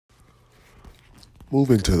Move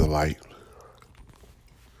into the light.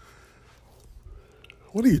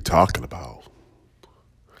 What are you talking about?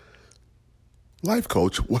 Life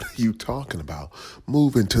coach, what are you talking about?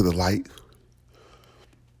 Move into the light.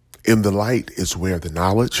 In the light is where the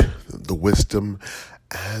knowledge, the wisdom,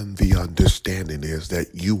 and the understanding is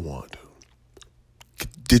that you want.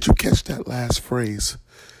 Did you catch that last phrase?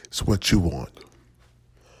 It's what you want.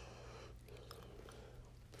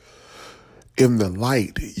 In the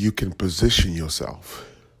light, you can position yourself.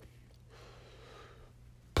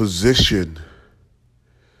 Position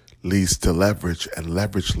leads to leverage, and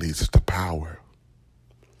leverage leads to power.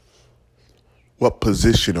 What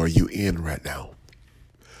position are you in right now?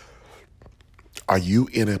 Are you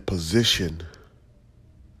in a position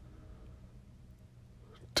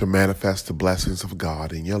to manifest the blessings of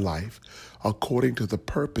God in your life according to the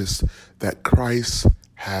purpose that Christ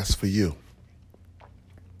has for you?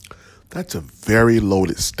 That's a very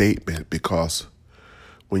loaded statement, because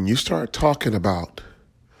when you start talking about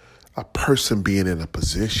a person being in a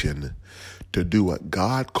position to do what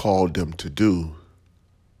God called them to do,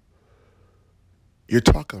 you're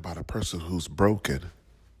talking about a person who's broken.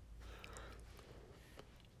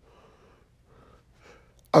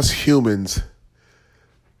 Us humans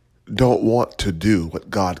don't want to do what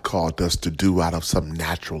God called us to do out of some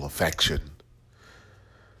natural affection.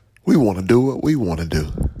 We want to do what we want to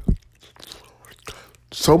do.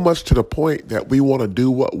 So much to the point that we want to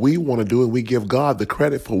do what we want to do, and we give God the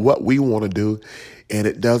credit for what we want to do, and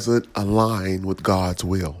it doesn't align with God's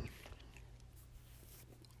will.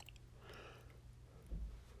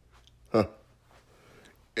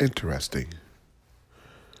 Interesting.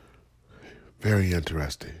 Very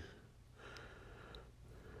interesting.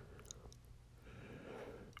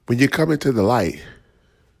 When you come into the light,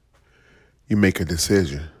 you make a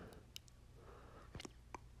decision.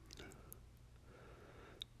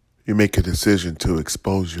 You make a decision to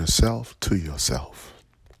expose yourself to yourself.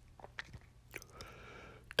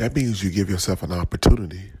 That means you give yourself an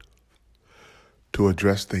opportunity to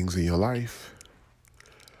address things in your life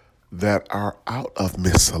that are out of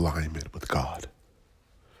misalignment with God.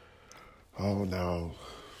 Oh, no.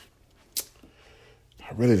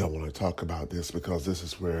 I really don't want to talk about this, because this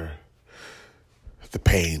is where the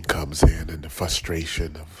pain comes in and the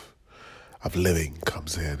frustration of living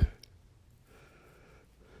comes in.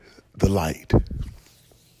 The light.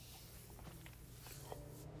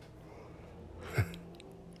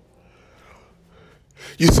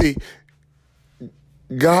 You see,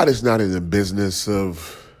 God is not in the business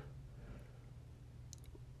of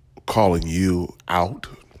calling you out,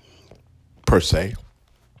 per se.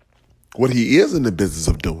 What he is in the business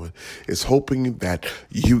of doing is hoping that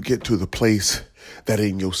you get to the place that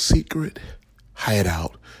in your secret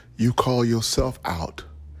hideout, you call yourself out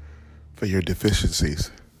for your deficiencies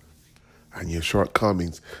and your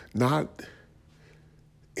shortcomings, not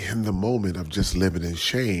in the moment of just living in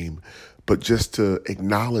shame, but just to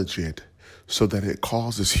acknowledge it so that it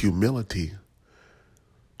causes humility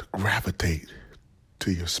to gravitate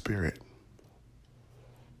to your spirit.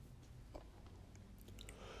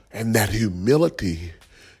 And that humility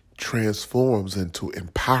transforms into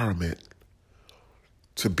empowerment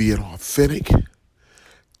to be an authentic,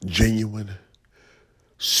 genuine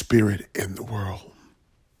spirit in the world.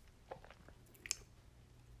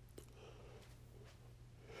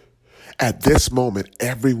 At this moment,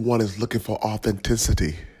 everyone is looking for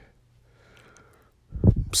authenticity.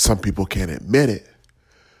 Some people can't admit it,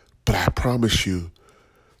 but I promise you,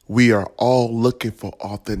 we are all looking for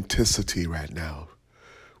authenticity right now.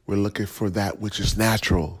 We're looking for that which is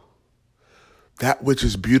natural, that which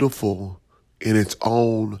is beautiful in its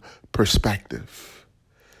own perspective,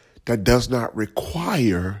 that does not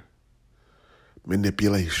require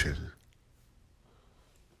manipulation.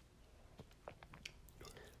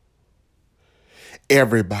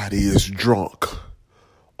 Everybody is drunk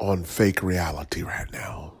on fake reality right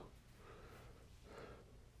now.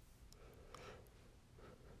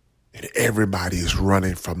 And everybody is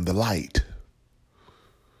running from the light.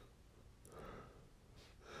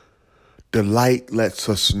 The light lets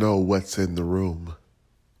us know what's in the room.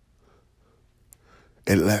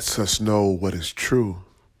 It lets us know what is true.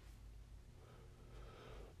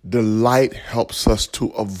 The light helps us to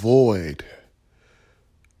avoid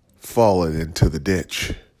falling into the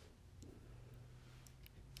ditch,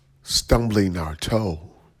 stumbling our toe,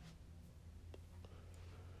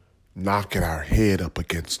 knocking our head up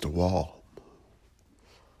against the wall.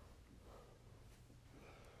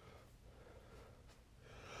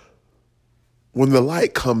 When the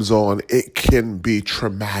light comes on, it can be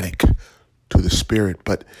traumatic to the spirit,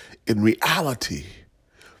 but in reality,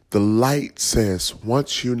 The light says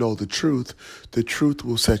once you know the truth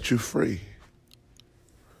will set you free.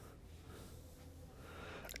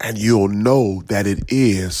 And you'll know that it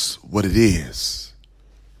is what it is.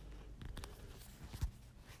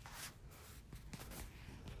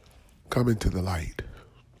 Come into the light.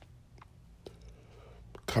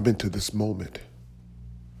 Come into this moment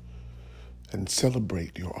and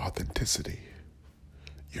celebrate your authenticity,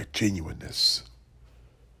 your genuineness.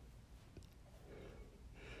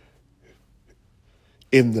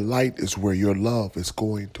 In the light is where your love is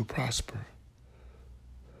going to prosper.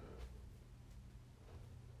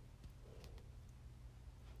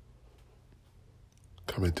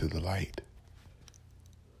 Come into the light.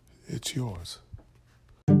 It's yours.